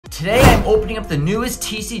Today I'm opening up the newest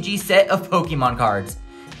TCG set of Pokemon cards.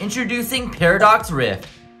 Introducing Paradoxrift.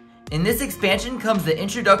 In this expansion comes the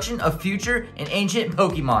introduction of future and ancient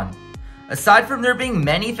Pokemon. Aside from there being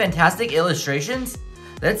many fantastic illustrations,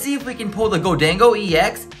 let's see if we can pull the Gholdengo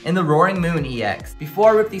EX and the Roaring Moon EX.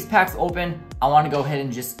 Before I rip these packs open, I want to go ahead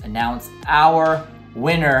and just announce our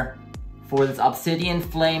winner for this Obsidian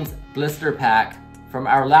Flames Blister pack from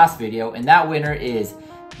our last video, and that winner is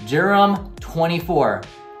Jerem24.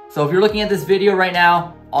 So if you're looking at this video right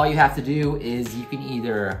now, all you have to do is you can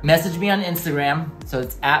either message me on Instagram, so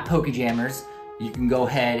it's at pokejammers. You can go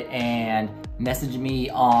ahead and message me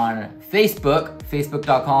on Facebook,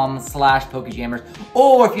 facebook.com/pokejammers.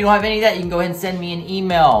 Or if you don't have any of that, you can go ahead and send me an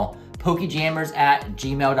email,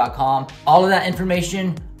 pokejammers@gmail.com. All of that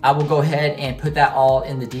information, I will go ahead and put that all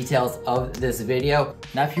in the details of this video.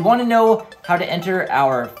 Now, if you want to know how to enter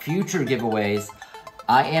our future giveaways,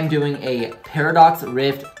 I am doing a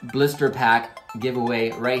Paradoxrift Blister Pack giveaway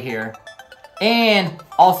right here. And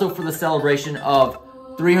also for the celebration of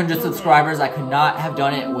 300 subscribers, I could not have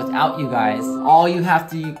done it without you guys. All you have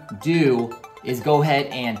to do is go ahead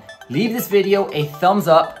and leave this video a thumbs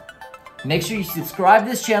up. Make sure you subscribe to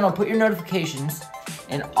this channel and put your notifications.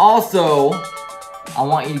 And also, I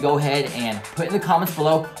want you to go ahead and put in the comments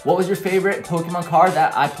below, what was your favorite Pokemon card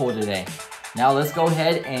that I pulled today? Now let's go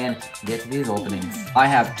ahead and get to these openings. I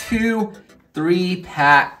have two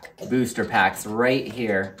 3-pack booster packs right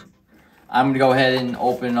here. I'm gonna go ahead and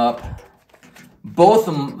open up both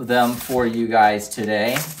of them for you guys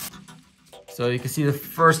today. So you can see the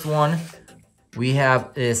first one, we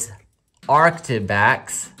have this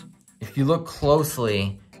Arctibax. If you look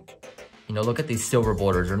closely, you know, look at these silver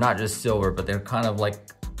borders. They're not just silver, but they're kind of like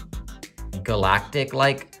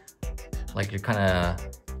galactic-like. Like you're kind of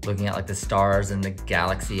looking at like the stars and the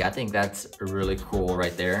galaxy. I think that's really cool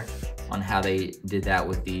right there on how they did that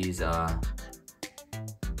with these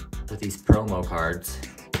promo cards.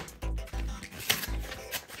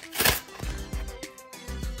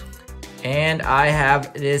 And I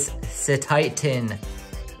have this Cetitan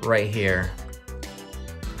right here.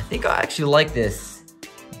 I think I actually like this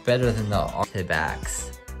better than the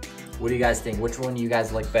Arctibax. What do you guys think? Which one do you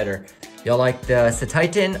guys like better? Y'all like the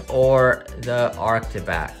Cetitan or the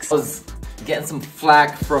Arctibax? I was getting some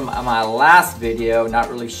flack from my last video,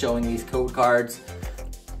 not really showing these code cards.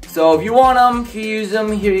 So if you want them, if you use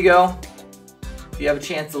them, here you go. If you have a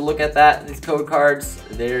chance to look at these code cards,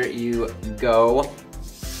 there you go.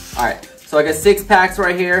 All right, so I got 6 packs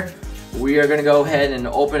right here. We are gonna go ahead and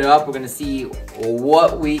open it up. We're gonna see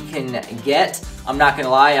what we can get. I'm not gonna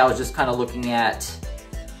lie, I was just kind of looking at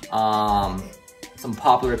some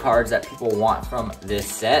popular cards that people want from this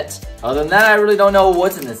set. Other than that, I really don't know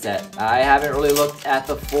what's in this set. I haven't really looked at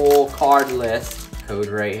the full card list. Code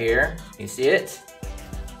right here, you see it?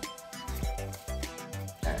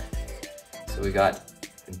 All right. So we got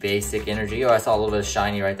basic energy. Oh, I saw a little bit of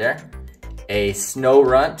shiny right there. A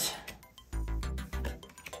Snorunt,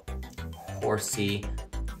 Horsey,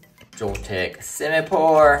 Joltik,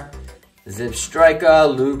 Simipour, Zipstrika,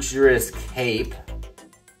 Luxurious Cape,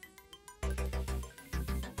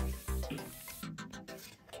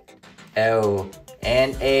 oh,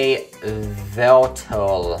 and a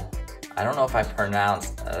Veltal. I don't know if I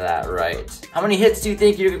pronounced that right. How many hits do you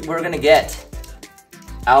think we're gonna get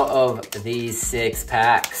out of these 6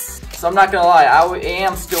 packs? So I'm not gonna lie, I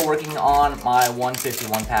am still working on my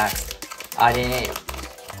 151 packs. I didn't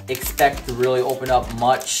expect to really open up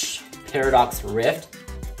much Paradoxrift.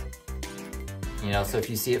 You know, so if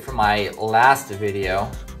you see it from my last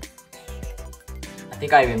video, I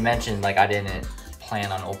think I even mentioned like I didn't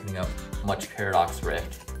plan on opening up much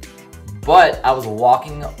Paradoxrift. But I was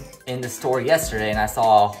walking in the store yesterday and I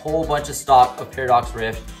saw a whole bunch of stock of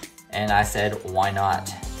Paradoxrift and I said, why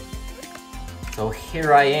not? So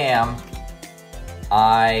here I am.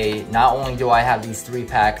 Not only do I have these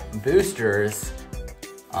 3-pack boosters,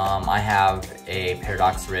 I have a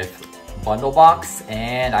Paradoxrift bundle box,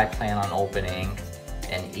 and I plan on opening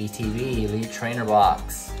an ETB, Elite Trainer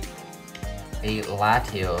box. A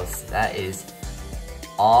Latios, that is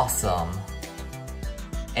awesome.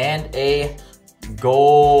 And a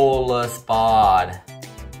Golspod.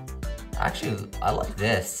 Actually, I like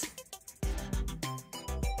this.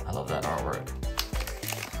 I love that artwork.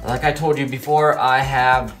 Like I told you before, I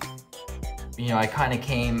have, you know, I kind of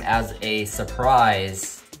came as a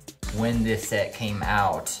surprise when this set came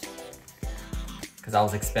out, because I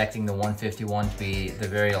was expecting the 151 to be the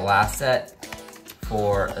very last set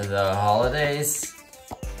for the holidays.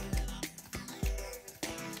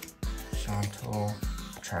 Chantal,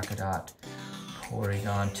 Trachodot,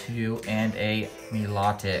 Porygon 2, and a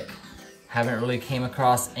Milotic. Haven't really came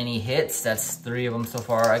across any hits. That's 3 of them so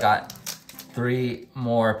far. I got 3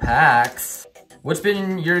 more packs. What's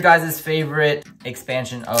been your guys' favorite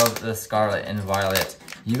expansion of the Scarlet and Violet?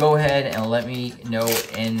 You go ahead and let me know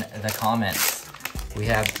in the comments. We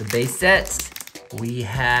have the base sets. We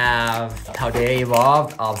have Paldea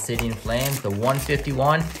Evolved, Obsidian Flames, the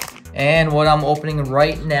 151. And what I'm opening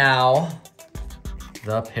right now,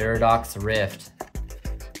 the paradoxrift.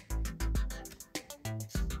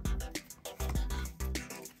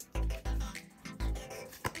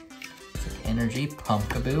 Energy,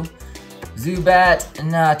 Pumpkaboo, Zubat,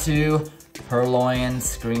 Natu, Purloin,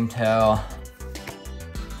 Screamtail.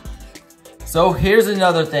 So here's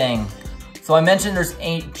another thing. So I mentioned there's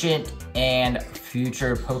ancient and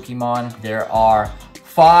future Pokemon. There are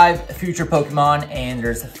 5 future Pokemon and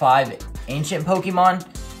there's 5 ancient Pokemon.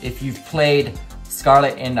 If you've played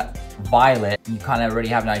Scarlet and Violet, you kind of already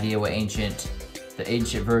have an idea what the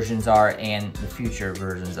ancient versions are and the future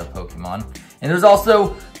versions of Pokemon. And there's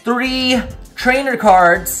also 3 trainer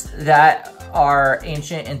cards that are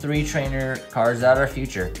ancient and 3 trainer cards that are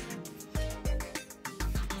future.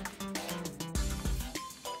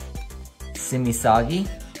 Simisagi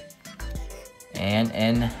and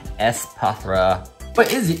an Espathra.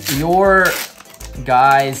 What is your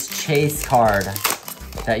guys' chase card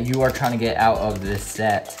that you are trying to get out of this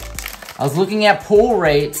set? I was looking at pull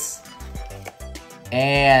rates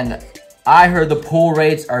and I heard the pull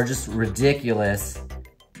rates are just ridiculous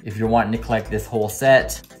if you're wanting to collect this whole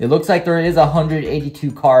set. It looks like there is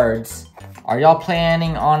 182 cards. Are y'all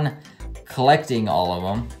planning on collecting all of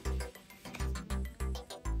them?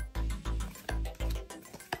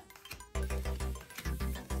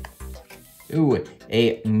 Ooh,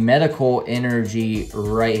 a medical energy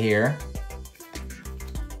right here.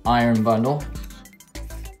 Iron bundle.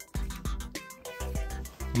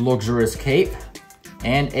 Luxurious cape.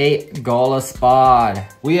 And a Golaspod.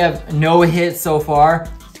 We have no hits so far,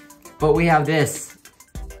 but we have this.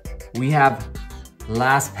 We have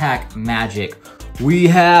last pack magic. We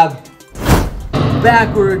have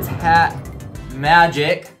backwards hat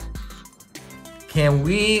magic. Can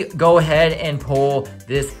we go ahead and pull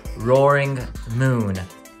this Roaring Moon?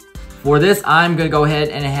 For this, I'm gonna go ahead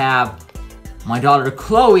and have my daughter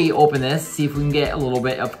Chloe open this, see if we can get a little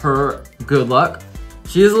bit of her good luck.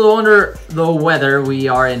 She is a little under the weather. We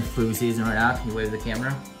are in flu season right now. Can you wave the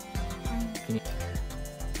camera?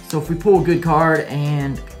 So if we pull a good card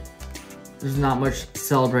and there's not much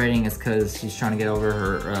celebrating, it's because she's trying to get over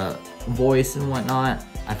her voice and whatnot.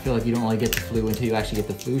 I feel like you don't really get the flu until you actually get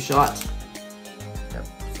the flu shot. Yep,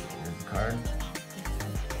 here's the card.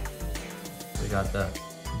 We got the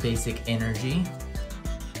basic energy,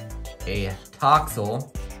 a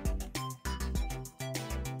Toxel,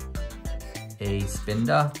 a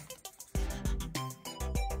Spinda,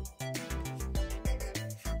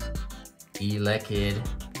 Elekid,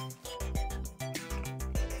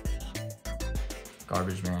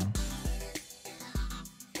 Garbage Man,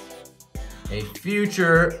 a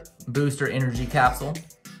future booster energy capsule.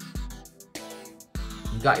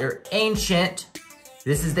 You got your ancient.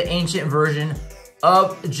 This is the ancient version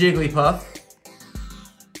of Jigglypuff.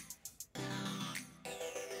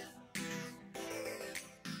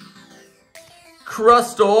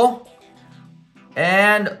 Crustle.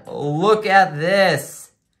 And look at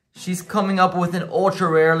this. She's coming up with an ultra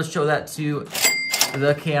rare. Let's show that to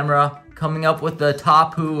the camera. Coming up with the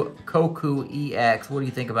Tapu Koku EX. What do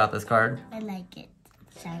you think about this card? I like it.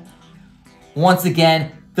 Shiny. Once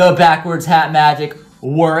again, the backwards hat magic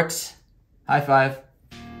works. High five.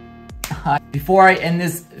 Before I end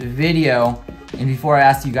this video, and before I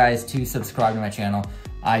ask you guys to subscribe to my channel,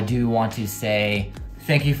 I do want to say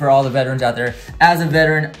thank you for all the veterans out there. As a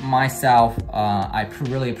veteran myself, I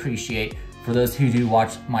really appreciate for those who do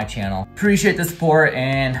watch my channel. Appreciate the support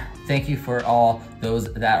and thank you for all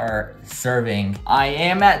those that are serving. I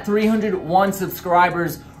am at 301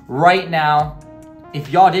 subscribers right now. If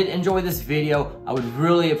y'all did enjoy this video, I would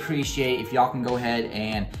really appreciate if y'all can go ahead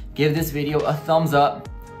and give this video a thumbs up.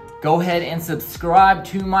 Go ahead and subscribe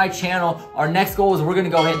to my channel. Our next goal is we're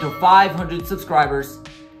gonna go ahead to 500 subscribers.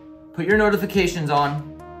 Put your notifications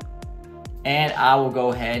on, and I will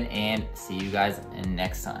go ahead and see you guys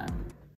next time.